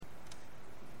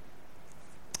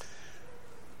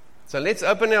So let's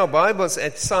open our Bibles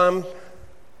at Psalm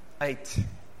 8.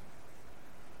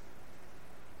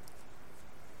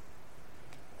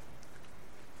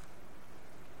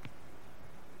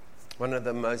 One of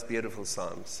the most beautiful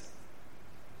Psalms.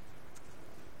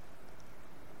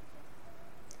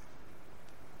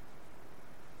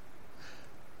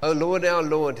 O Lord, our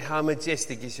Lord, how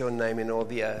majestic is your name in all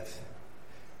the earth.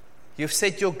 You've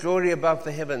set your glory above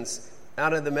the heavens.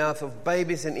 Out of the mouth of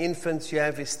babies and infants you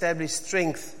have established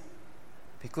strength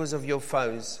because of your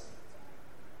foes,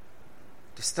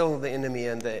 to still the enemy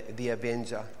and the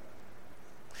avenger.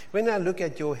 When I look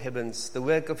at your heavens, the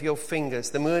work of your fingers,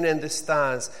 the moon and the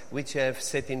stars which you have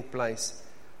set in place,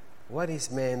 what is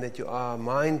man that you are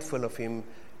mindful of him,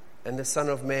 and the Son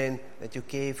of Man that you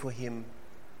care for him?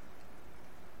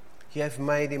 You have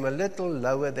made him a little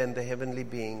lower than the heavenly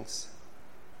beings,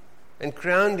 and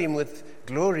crowned him with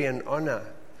glory and honor.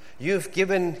 You have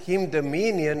given him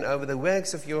dominion over the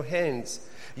works of your hands.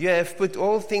 You have put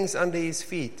all things under his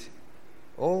feet,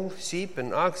 all sheep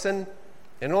and oxen,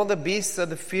 and all the beasts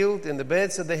of the field, and the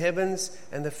birds of the heavens,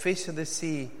 and the fish of the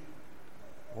sea,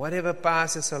 whatever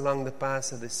passes along the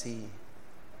paths of the sea.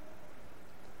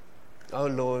 O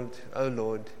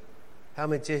Lord, how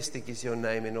majestic is your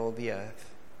name in all the earth.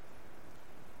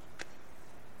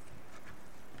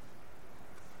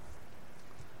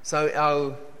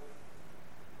 So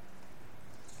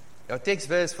our text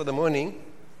verse for the morning: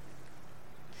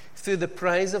 through the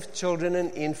praise of children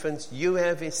and infants, you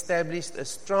have established a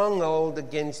stronghold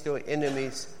against your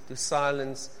enemies to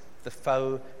silence the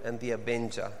foe and the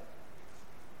avenger.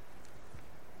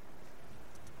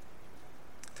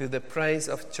 Through the praise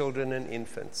of children and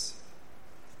infants.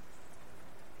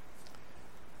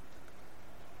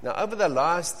 Now, over the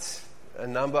last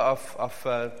number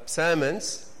of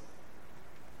sermons,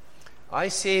 I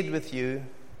shared with you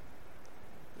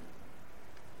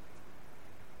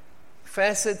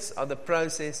facets of the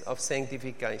process of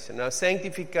sanctification. Now,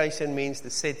 sanctification means to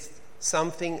set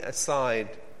something aside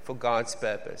for God's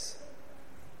purpose,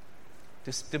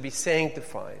 to be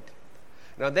sanctified.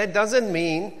 Now, that doesn't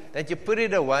mean that you put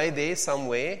it away there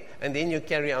somewhere and then you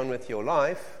carry on with your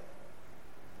life.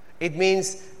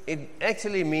 It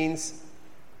actually means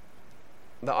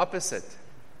the opposite.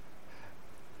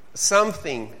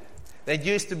 Something that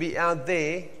used to be out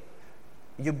there,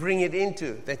 you bring it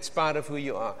into, that's part of who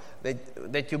you are,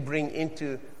 that you bring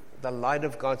into the light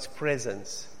of God's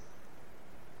presence.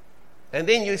 And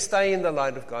then you stay in the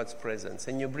light of God's presence,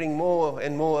 and you bring more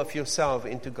and more of yourself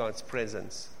into God's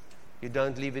presence. You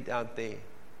don't leave it out there.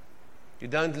 You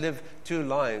don't live two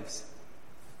lives.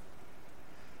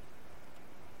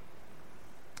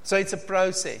 So it's a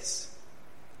process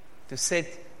to set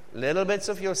little bits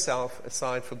of yourself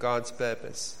aside for God's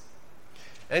purpose.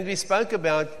 And we spoke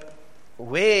about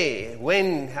where,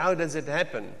 when, how does it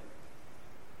happen?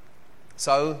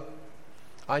 So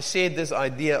I shared this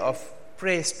idea of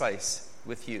prayer space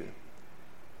with you.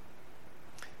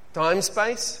 Time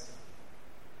space.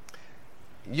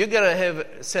 You're going to have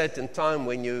a certain time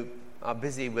when you are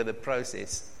busy with the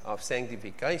process of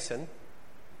sanctification.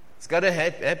 It's got to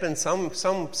happen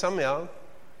somehow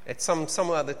at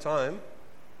some other time.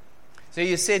 So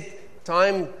you set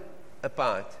time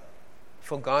apart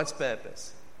for God's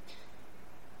purpose.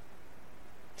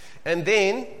 And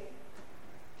then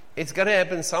it's got to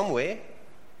happen somewhere,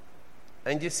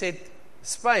 and you set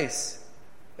space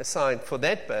aside for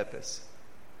that purpose,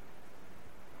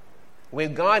 where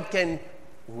God can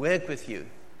work with you,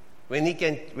 where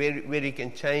He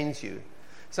can change you.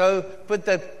 So put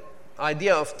the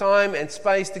idea of time and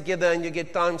space together, and you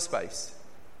get time space.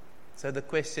 So the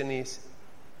question is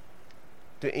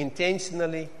to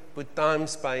intentionally put time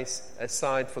space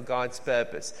aside for God's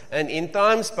purpose. And in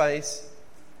time space,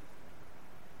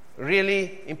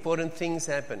 really important things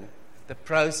happen. The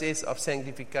process of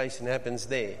sanctification happens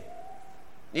there.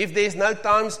 If there's no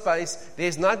time space,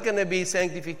 there's not going to be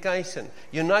sanctification.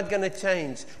 You're not going to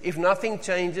change. If nothing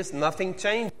changes, nothing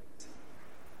changes.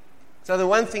 So the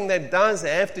one thing that does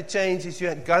have to change is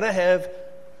you've got to have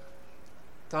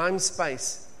time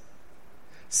space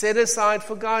set aside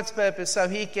for God's purpose, so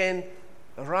He can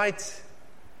write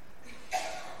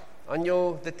on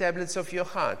the tablets of your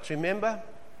heart. Remember?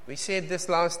 We said this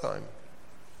last time.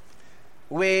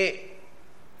 Where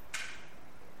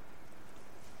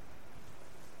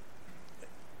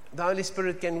the Holy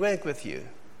Spirit can work with you.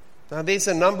 Now, there's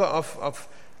a number of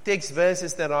text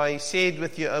verses that I shared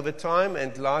with you over time,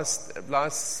 and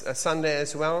last Sunday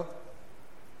as well.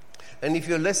 And if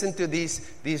you listen to these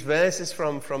verses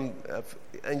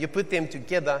and you put them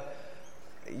together,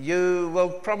 you will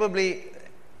probably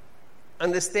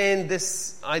understand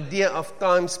this idea of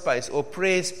time space or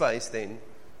prayer space then.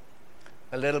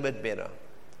 a little bit better.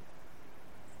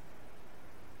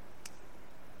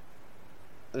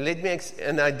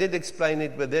 And I did explain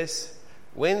it with this.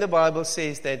 When the Bible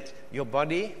says that your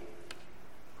body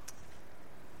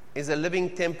is a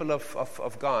living temple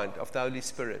of God, of the Holy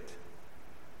Spirit,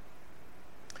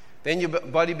 then your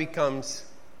body becomes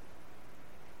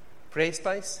prayer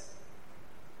space,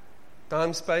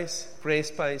 time space, prayer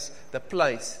space, the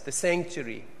place, the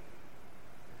sanctuary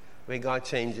where God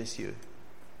changes you.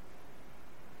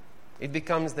 It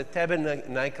becomes the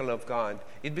tabernacle of God.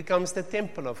 It becomes the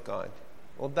temple of God,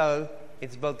 although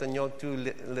it's built on your two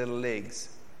little legs.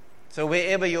 So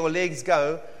wherever your legs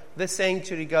go, the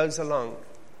sanctuary goes along.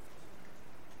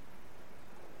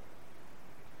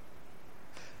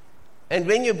 And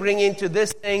when you bring into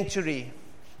this sanctuary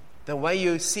the way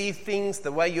you see things,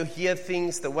 the way you hear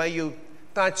things, the way you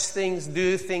touch things,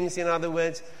 do things, in other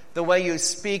words, the way you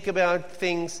speak about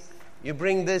things, you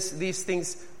bring these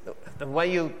things, the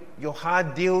way your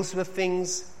heart deals with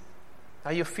things,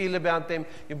 how you feel about them,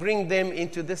 you bring them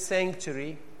into this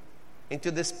sanctuary, into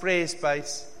this prayer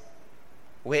space.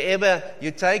 Wherever you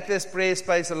take this prayer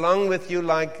space along with you,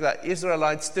 like the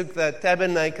Israelites took the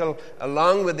tabernacle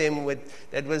along with them,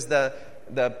 that was the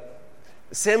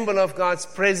symbol of God's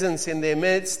presence in their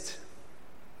midst.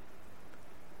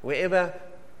 Wherever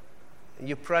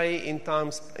you pray in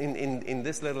times in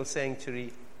this little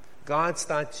sanctuary, God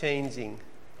starts changing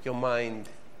your mind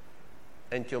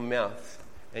and your mouth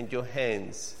and your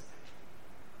hands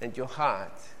and your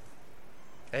heart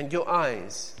and your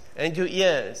eyes and your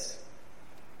ears.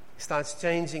 He starts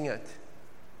changing it.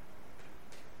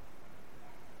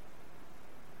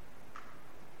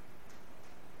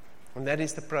 And that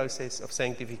is the process of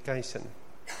sanctification.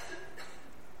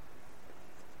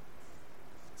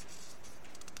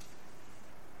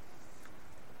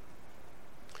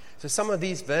 So some of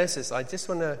these verses, I just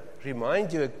want to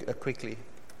remind you quickly.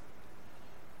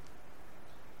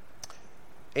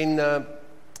 In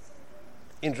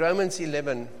Romans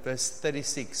 11, verse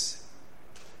 36,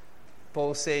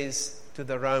 Paul says to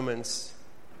the Romans,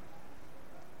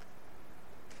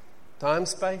 time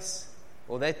space,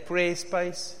 or that prayer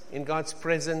space in God's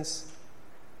presence,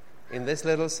 in this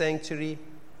little sanctuary,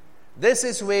 this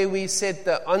is where we set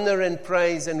the honor and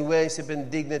praise and worship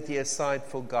and dignity aside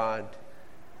for God.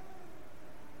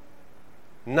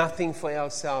 Nothing for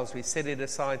ourselves. We set it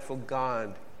aside for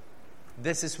God.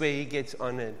 This is where He gets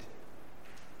honored.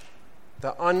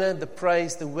 The honor, the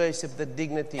praise, the worship, the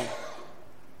dignity.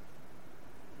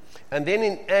 And then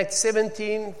in Acts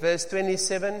 17, verse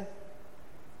 27,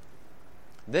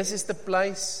 this is the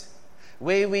place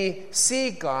where we see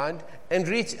God and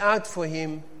reach out for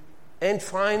Him and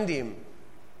find Him.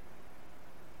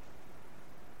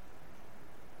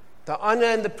 The honor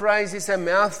and the praise is a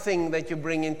mouth thing that you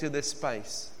bring into this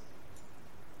space.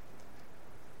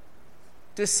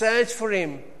 To search for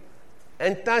Him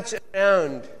and touch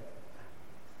around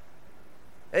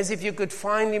as if you could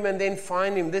find Him and then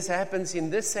find Him. This happens in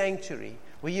this sanctuary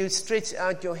where you stretch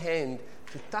out your hand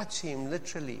to touch Him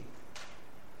literally.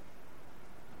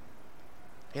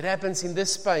 It happens in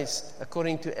this space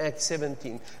according to Acts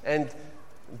 17. And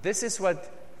this is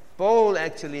what Paul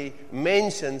actually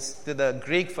mentions to the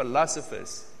Greek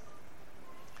philosophers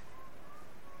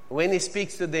when he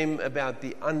speaks to them about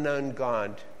the unknown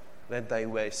God that they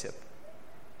worship.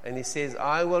 And he says,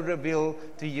 I will reveal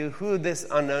to you who this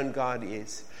unknown God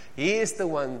is. He is the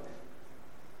one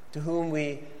to whom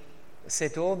we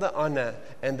set all the honor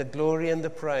and the glory and the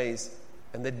praise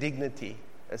and the dignity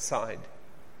aside.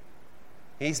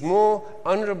 He's more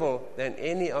honorable than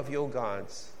any of your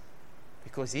gods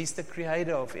because He's the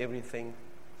creator of everything.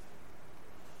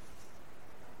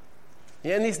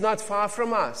 And He's not far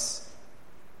from us,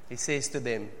 he says to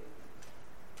them.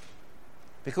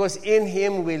 Because in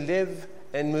Him we live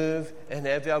and move and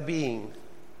have our being.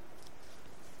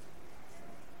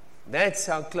 That's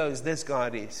how close this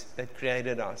God is that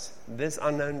created us, this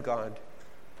unknown God.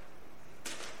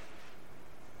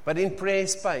 But in prayer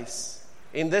space,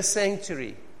 in this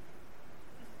sanctuary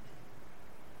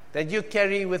that you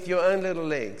carry with your own little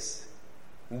legs,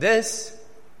 this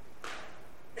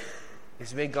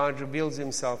is where God reveals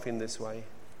Himself in this way.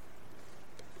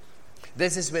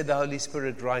 This is where the Holy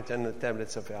Spirit writes on the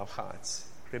tablets of our hearts.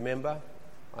 Remember,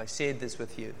 I shared this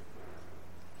with you.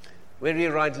 Where He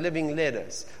writes living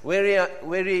letters. Where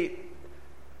He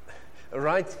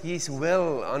writes His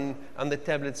will on the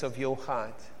tablets of your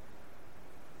heart.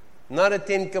 Not a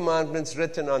 10 Commandments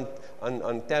written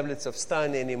on tablets of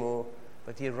stone anymore,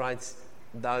 but He writes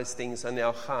those things on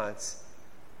our hearts.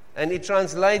 And it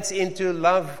translates into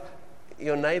love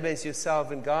your neighbor as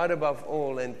yourself and God above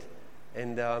all, and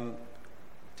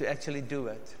to actually do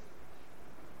it.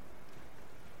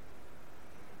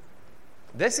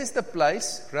 This is the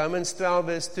place, Romans 12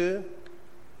 verse 2,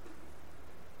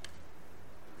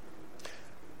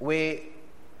 where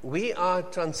we are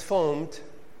transformed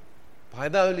by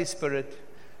the Holy Spirit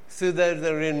through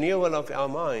the renewal of our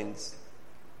minds.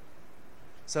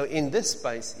 So in this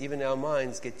space, even our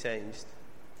minds get changed.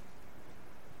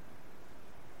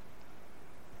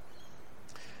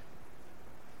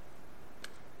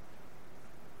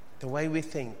 The way we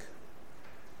think.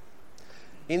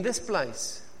 In this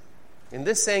place, in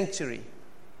this sanctuary,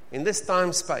 in this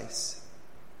time space,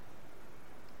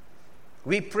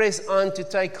 we press on to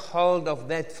take hold of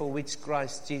that for which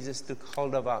Christ Jesus took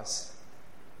hold of us.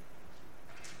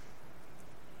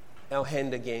 Our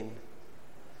hand again.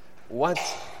 What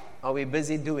are we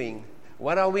busy doing?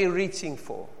 What are we reaching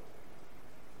for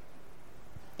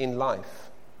in life?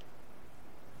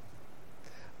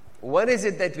 What is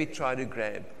it that we try to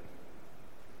grab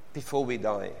before we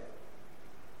die?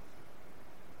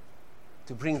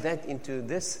 To bring that into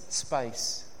this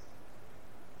space,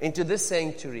 into this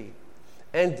sanctuary.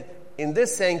 And in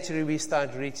this sanctuary we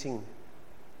start reaching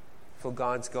for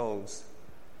God's goals,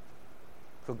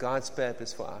 for God's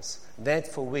purpose for us. That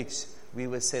for which we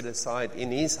were set aside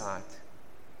in His heart.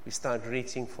 We start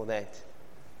reaching for that.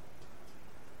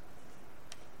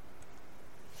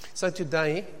 So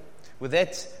today, with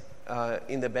that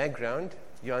in the background,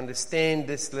 you understand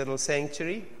this little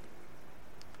sanctuary.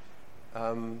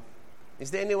 Is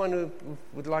there anyone who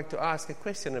would like to ask a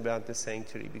question about the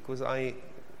sanctuary? Because I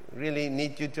really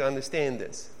need you to understand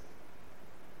this.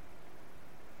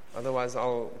 Otherwise,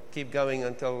 I'll keep going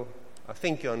until I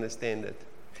think you understand it.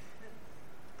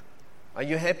 Are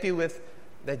you happy with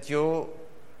that your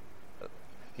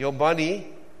body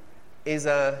is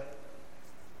a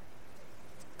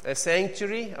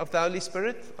sanctuary of the Holy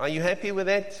Spirit? Are you happy with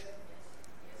that?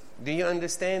 Do you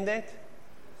understand that?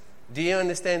 Do you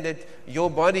understand that your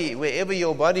body, wherever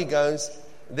your body goes,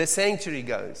 the sanctuary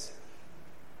goes?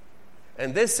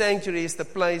 And this sanctuary is the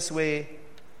place where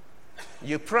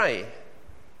you pray.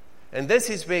 And this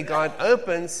is where God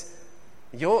opens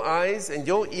your eyes and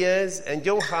your ears and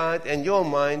your heart and your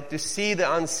mind to see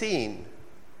the unseen.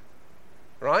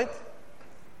 Right?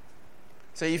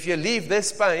 So if you leave this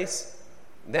space,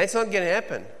 that's not going to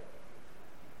happen.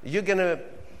 You're going to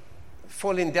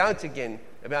fall in doubt again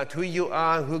about who you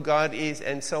are, who God is,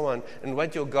 and so on, and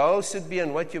what your goals should be,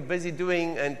 and what you're busy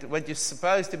doing, and what you're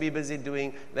supposed to be busy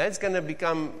doing. That's going to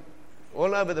become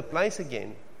all over the place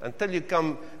again until you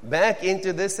come back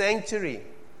into the sanctuary.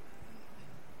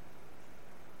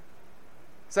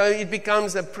 So it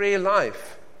becomes a prayer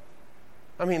life.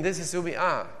 I mean, this is who we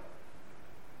are.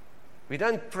 We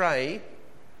don't pray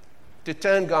to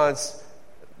turn God's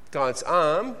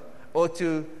arm, or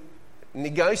to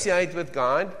negotiate with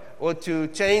God, or to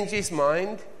change His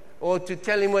mind, or to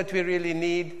tell Him what we really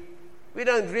need. We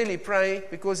don't really pray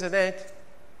because of that.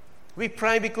 We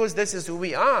pray because this is who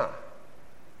we are.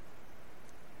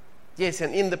 Yes,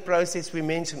 and in the process we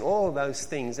mention all those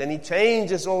things, and He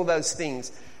changes all those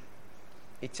things.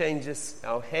 He changes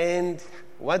our hand,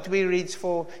 what we reach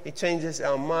for. He changes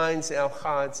our minds, our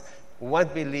hearts,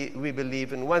 what we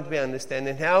believe and what we understand,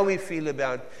 and how we feel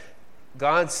about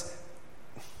God's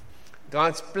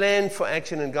plan for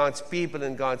action, and God's people,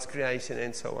 and God's creation,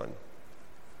 and so on.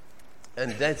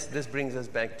 And this brings us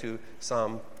back to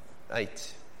Psalm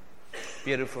 8.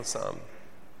 Beautiful psalm.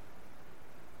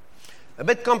 A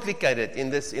bit complicated in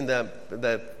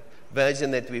the version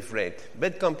that we've read. A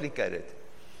bit complicated.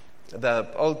 The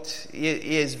old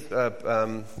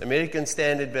American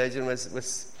Standard Version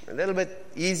was a little bit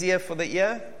easier for the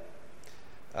ear.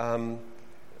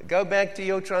 Go back to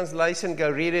your translation. Go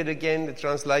read it again, the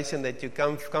translation that you're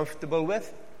comfortable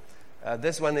with.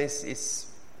 This one is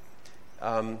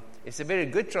a very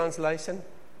good translation,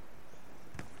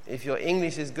 if your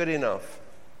English is good enough.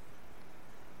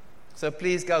 So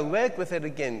please go work with it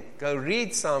again. Go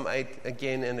read Psalm 8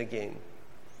 again and again.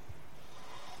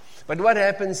 But what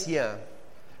happens here?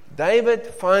 David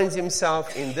finds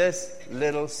himself in this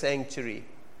little sanctuary.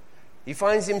 He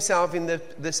finds himself in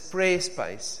this prayer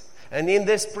space. And in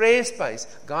this prayer space,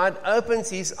 God opens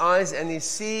his eyes and he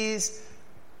sees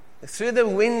through the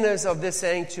windows of the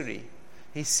sanctuary.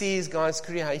 He sees God's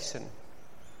creation.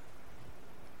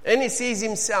 And he sees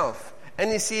himself.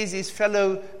 And he sees his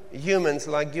fellow humans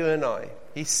like you and I.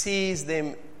 He sees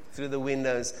them through the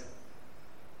windows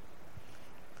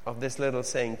of this little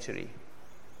sanctuary.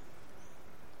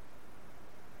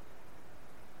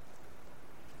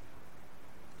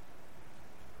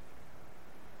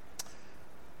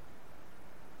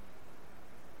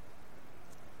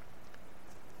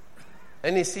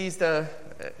 And he sees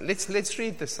let's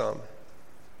read the psalm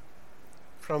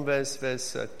from verse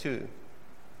 2.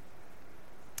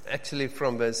 Actually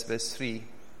from verse 3.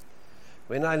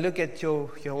 When I look at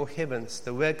your heavens,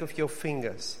 the work of your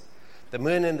fingers, the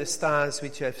moon and the stars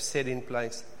which you have set in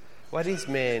place, what is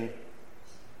man?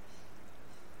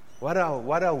 What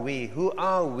are we? Who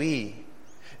are we?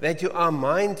 That you are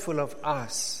mindful of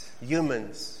us,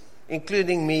 humans,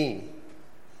 including me.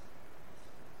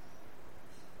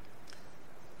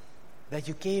 That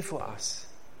you care for us.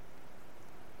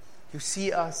 You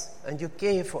see us and you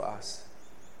care for us.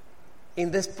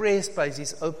 In this prayer space,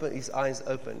 his eyes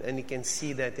open, and he can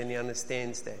see that and he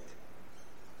understands that.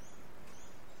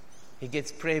 He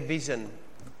gets prayer vision.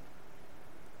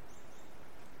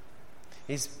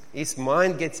 His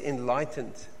mind gets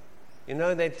enlightened. You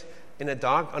know that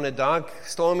on a dark,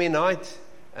 stormy night,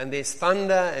 and there's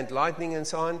thunder and lightning and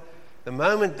so on, the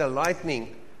moment the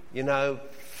lightning,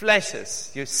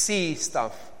 flashes, you see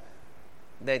stuff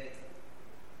that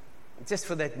just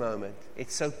for that moment,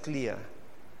 it's so clear.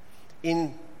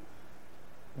 In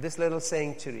this little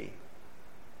sanctuary,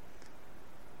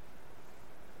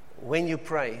 when you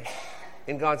pray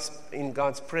in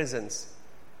God's presence,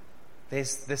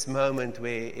 there's this moment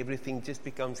where everything just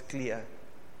becomes clear.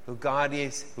 Who God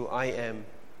is, who I am.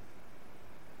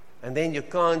 And then you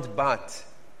can't but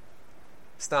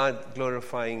start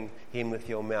glorifying Him with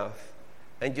your mouth.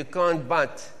 And you can't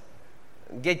but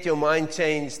get your mind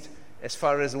changed as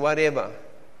far as whatever.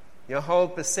 Your whole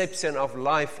perception of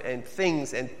life and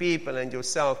things and people and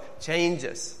yourself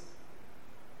changes.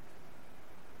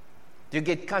 You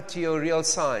get cut to your real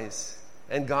size.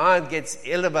 And God gets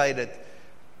elevated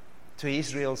to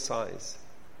His real size.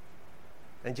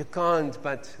 And you can't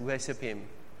but worship Him.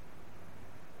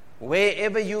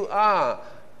 Wherever you are,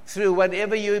 through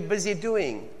whatever you're busy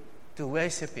doing, to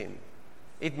worship Him.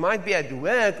 It might be at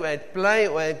work or at play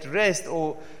or at rest,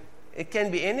 or it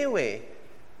can be anywhere.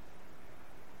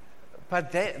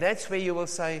 But that's where you will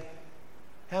say,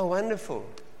 how wonderful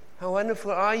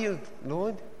are you,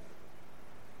 Lord?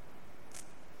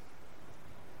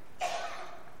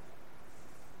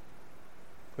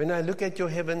 When I look at your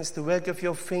heavens, the work of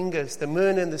your fingers, the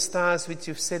moon and the stars which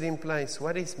you've set in place,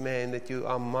 what is man that you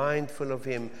are mindful of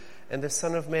him, and the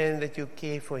Son of Man that you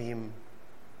care for him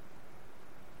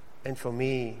and for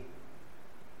me?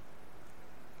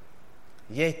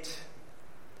 Yet,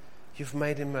 you've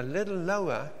made him a little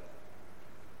lower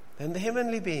than the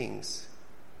heavenly beings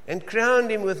and crowned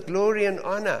him with glory and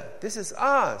honor. This is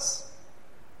ours.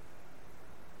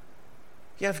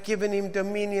 You have given him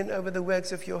dominion over the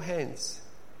works of your hands.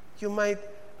 You made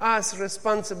us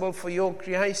responsible for your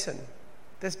creation,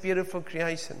 this beautiful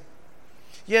creation.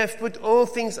 You have put all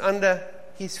things under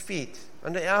his feet,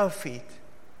 under our feet.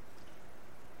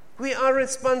 We are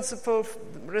responsible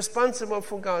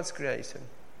for God's creation.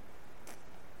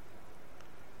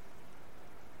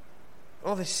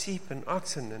 All the sheep and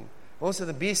oxen, and also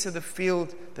the beasts of the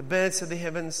field, the birds of the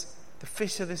heavens, the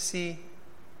fish of the sea,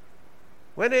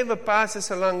 whatever passes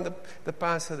along the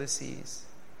paths of the seas.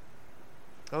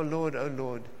 Oh Lord,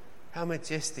 how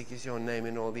majestic is your name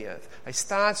in all the earth. He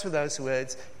starts with those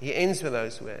words, he ends with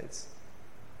those words.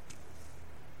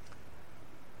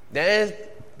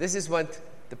 This is what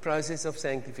the process of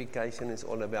sanctification is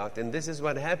all about. And this is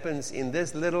what happens in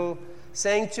this little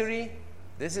sanctuary.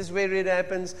 This is where it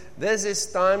happens. This is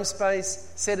time,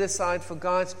 space set aside for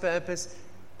God's purpose.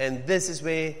 And this is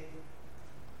where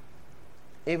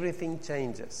everything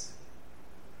changes.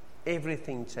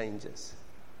 Everything changes.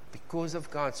 Because of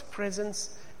God's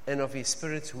presence and of His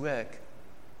Spirit's work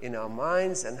in our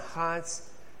minds and hearts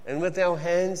and with our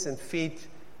hands and feet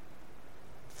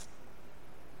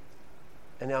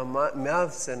and our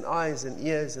mouths and eyes and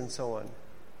ears and so on.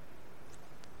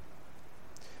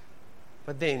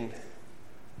 But then,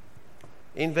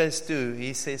 in verse 2,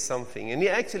 he says something, and he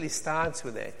actually starts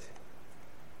with that.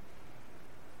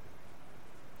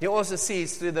 He also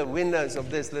sees through the windows of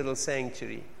this little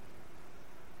sanctuary.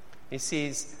 He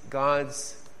sees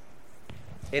God's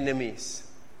enemies.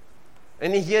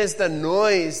 And he hears the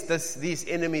noise these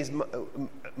enemies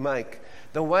make.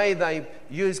 The way they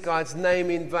use God's name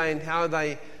in vain, how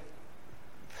they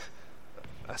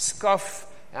scoff,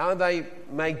 how they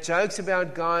make jokes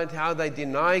about God, how they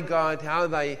deny God, how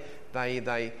they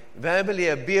verbally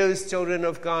abuse children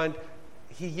of God.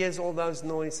 He hears all those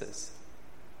noises.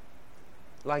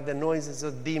 Like the noises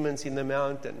of demons in the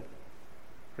mountain.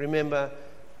 Remember,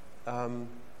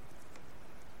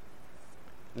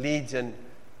 Legion,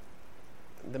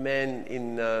 the man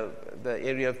in the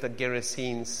area of the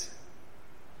Gerasenes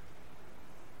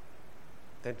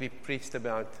that we preached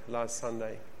about last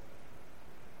Sunday.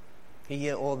 He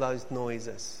heard all those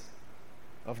noises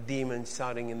of demons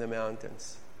shouting in the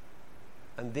mountains.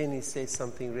 And then he says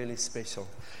something really special.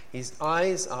 His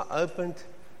eyes are opened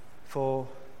for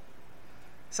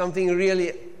something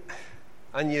really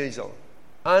unusual,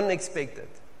 unexpected.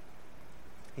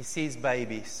 He sees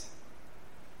babies.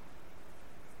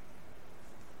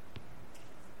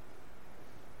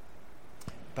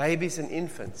 Babies and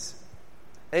infants.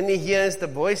 And he hears the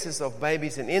voices of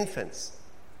babies and infants.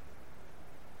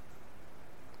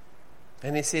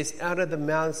 And he says, out of the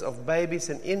mouths of babies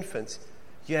and infants,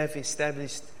 you have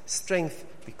established strength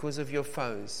because of your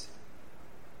foes.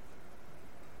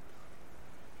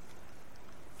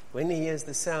 When he hears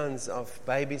the sounds of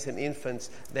babies and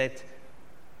infants that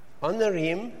honor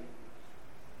him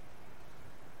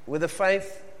with the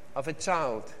faith of a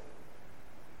child,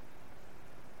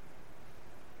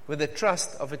 with the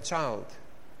trust of a child,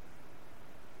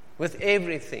 with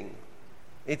everything,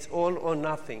 it's all or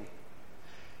nothing.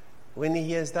 When he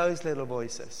hears those little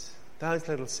voices, those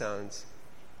little sounds,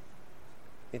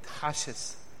 it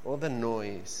hushes all the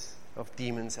noise of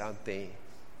demons out there.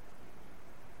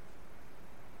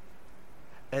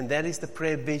 And that is the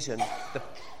prayer vision,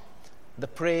 the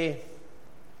prayer,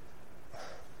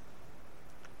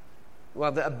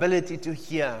 the ability to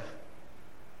hear.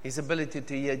 His ability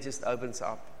to hear just opens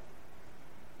up.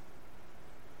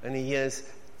 And he hears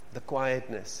the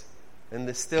quietness and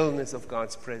the stillness of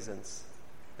God's presence.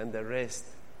 And the rest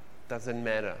doesn't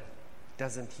matter.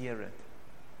 Doesn't hear it.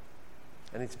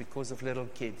 And it's because of little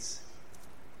kids.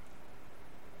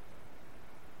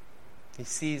 He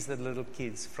sees the little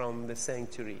kids from the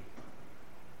sanctuary.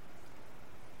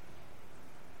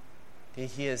 He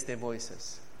hears their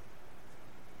voices.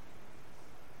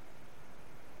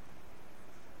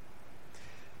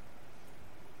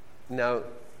 Now,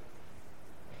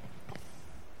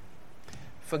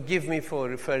 forgive me for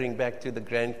referring back to the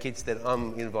grandkids that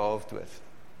I'm involved with.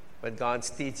 But God's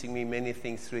teaching me many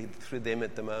things through them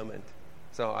at the moment.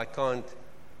 So I can't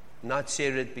not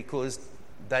share it because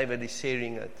David is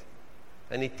sharing it.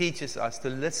 And he teaches us to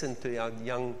listen to our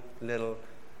young little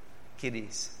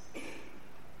kiddies.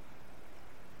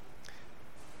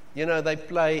 You know, they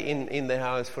play in the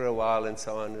house for a while and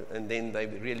so on, and then they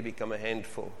really become a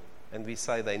handful. And we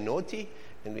say they're naughty,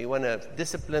 and we want to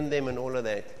discipline them and all of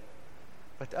that.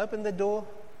 But open the door,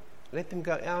 let them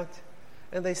go out,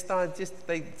 and they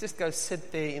just go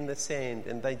sit there in the sand,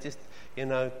 and they just,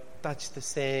 touch the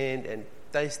sand and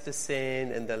taste the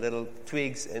sand and the little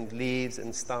twigs and leaves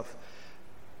and stuff.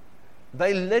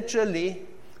 They literally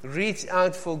reach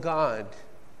out for God.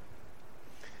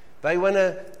 They want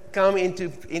to come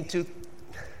into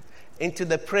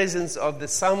the presence of the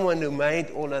someone who made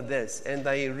all of this, and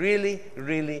they really,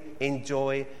 really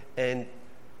enjoy and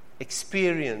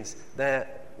experience the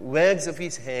works of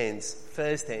His hands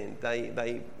firsthand.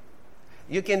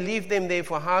 You can leave them there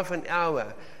for half an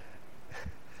hour.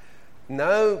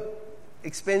 No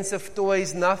expensive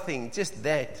toys, nothing, just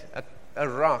that, a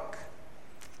rock.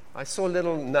 I saw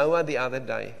little Noah the other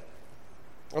day.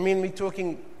 I mean, we're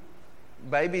talking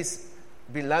babies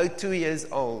below 2 years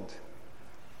old.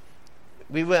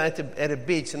 We were at a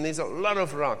beach, and there's a lot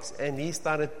of rocks, and he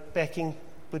started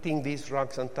putting these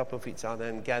rocks on top of each other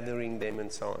and gathering them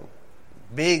and so on.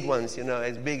 Big ones,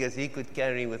 as big as he could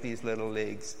carry with his little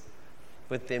legs.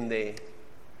 Put them there.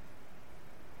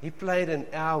 He played an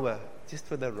hour just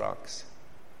with the rocks.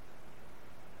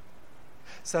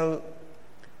 So,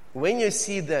 when you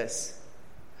see this,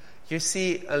 you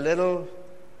see a little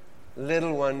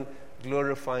one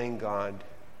glorifying God.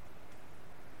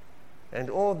 And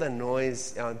all the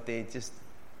noise out there just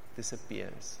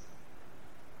disappears.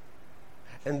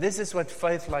 And this is what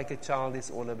faith like a child is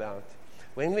all about.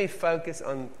 When we focus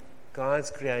on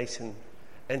God's creation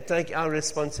and take our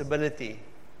responsibility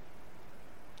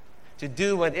to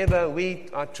do whatever we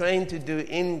are trained to do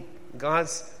in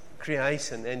God's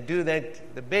creation and do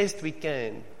that the best we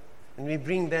can, and we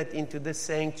bring that into the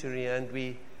sanctuary and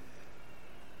we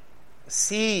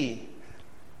see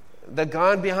the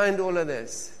God behind all of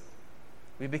this,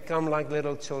 we become like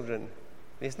little children.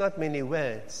 There's not many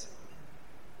words.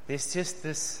 There's just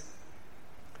this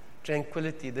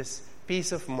tranquility, this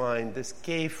peace of mind, this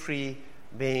carefree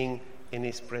being in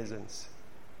His presence.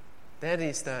 That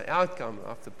is the outcome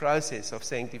of the process of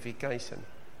sanctification.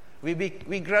 We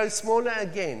grow smaller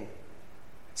again,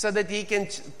 so that He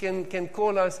can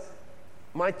call us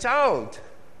my child.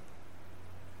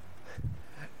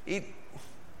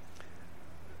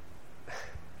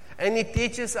 And He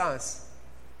teaches us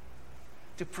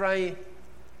to pray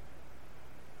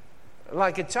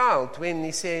like a child when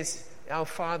He says, our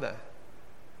Father.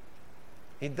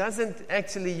 He doesn't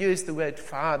actually use the word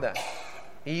Father.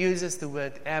 He uses the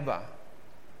word Abba.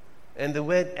 And the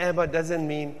word Abba doesn't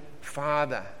mean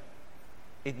Father.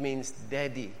 It means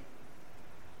daddy.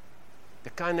 The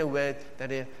kind of word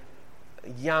that a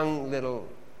young little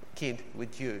kid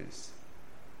would use.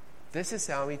 This is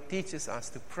how he teaches us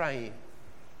to pray.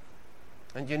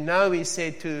 And he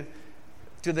said to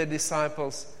the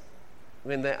disciples,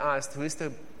 when they asked, who is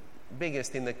the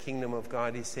biggest in the kingdom of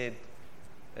God? He said,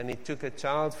 and he took a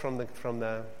child from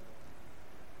the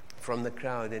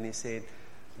crowd, and he said,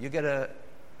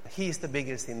 he's the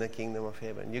biggest in the kingdom of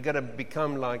heaven. You got to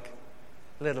become like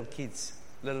little kids,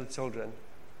 little children.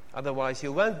 Otherwise,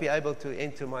 you won't be able to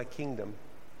enter my kingdom.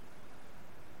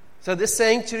 So the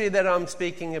sanctuary that I'm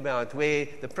speaking about, where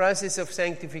the process of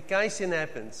sanctification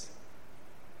happens,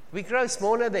 we grow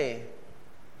smaller there.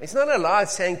 It's not a large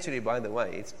sanctuary, by the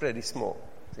way. It's pretty small.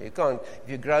 So you can't, if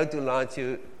you grow too large,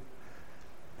 you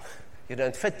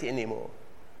don't fit anymore.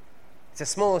 It's a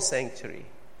small sanctuary.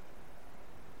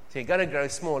 So you've got to grow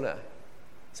smaller.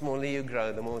 The smaller you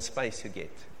grow, the more space you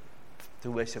get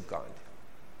to worship God.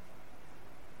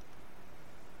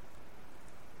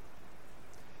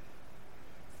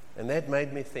 And that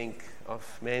made me think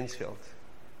of Mansfield,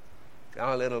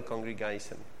 our little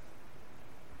congregation.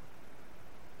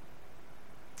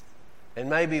 And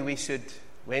maybe we should,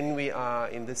 when we are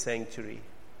in the sanctuary,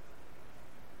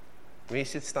 we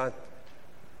should start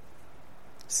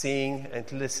seeing and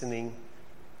listening,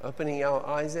 opening our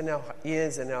eyes and our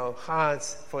ears and our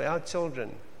hearts for our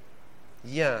children.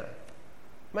 Yeah.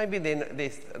 Maybe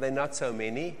they're not so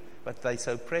many, but they're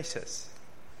so precious.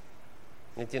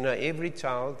 And every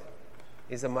child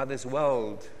is a mother's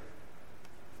world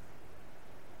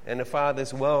and a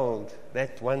father's world,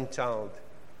 that one child.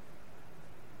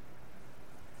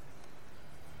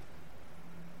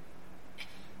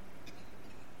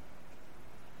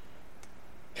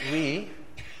 We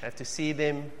have to see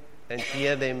them and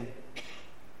hear them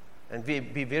and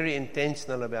be very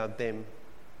intentional about them.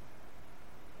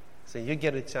 So you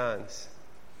get a chance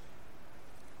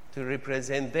to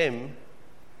represent them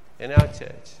in our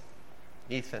church.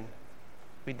 Ethan,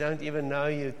 we don't even know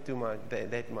you too much,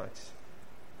 that much.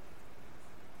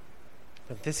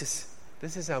 But this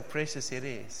is how precious it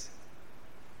is.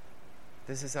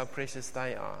 This is how precious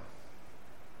they are.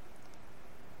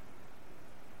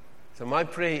 So my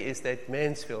prayer is that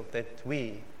Mansfield, that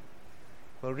we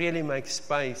will really make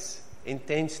space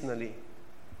intentionally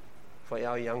for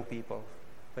our young people,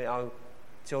 for our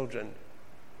children,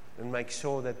 and make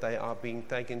sure that they are being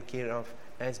taken care of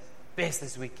as best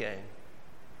as we can.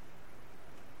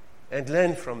 And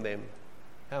learn from them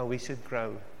how we should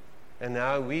grow and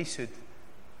how we should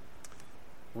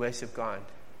worship God,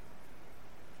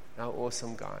 our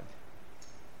awesome God.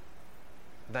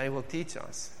 They will teach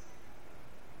us.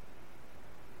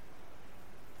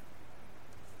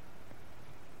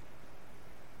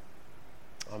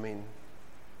 Amen.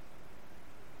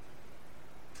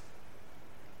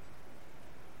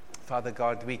 Father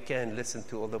God, we can listen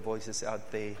to all the voices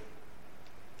out there,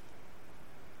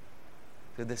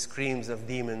 to the screams of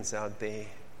demons out there.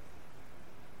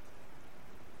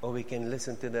 Or we can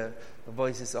listen to the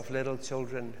voices of little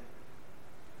children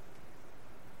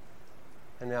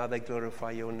and how they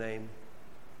glorify your name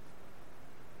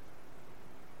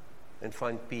and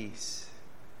find peace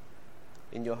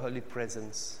in your holy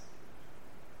presence.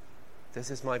 This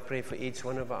is my prayer for each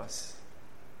one of us.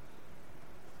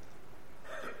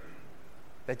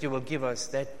 That you will give us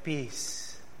that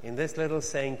peace in this little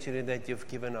sanctuary that you've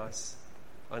given us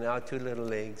on our two little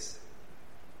legs.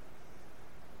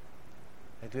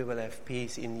 That we will have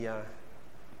peace in here.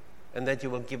 And that you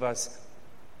will give us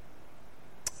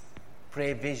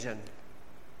prayer vision.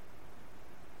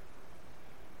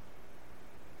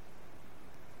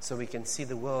 So we can see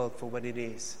the world for what it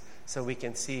is. So we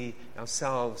can see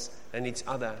ourselves and each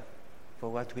other for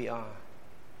what we are.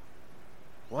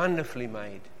 Wonderfully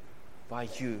made by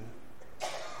you.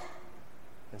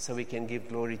 And so we can give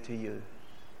glory to you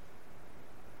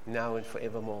now and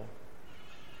forevermore.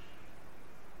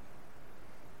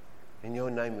 In your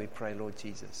name we pray, Lord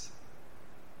Jesus.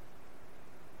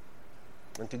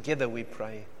 And together we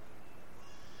pray,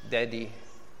 Daddy,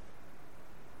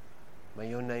 may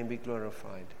your name be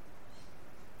glorified.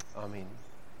 Amen.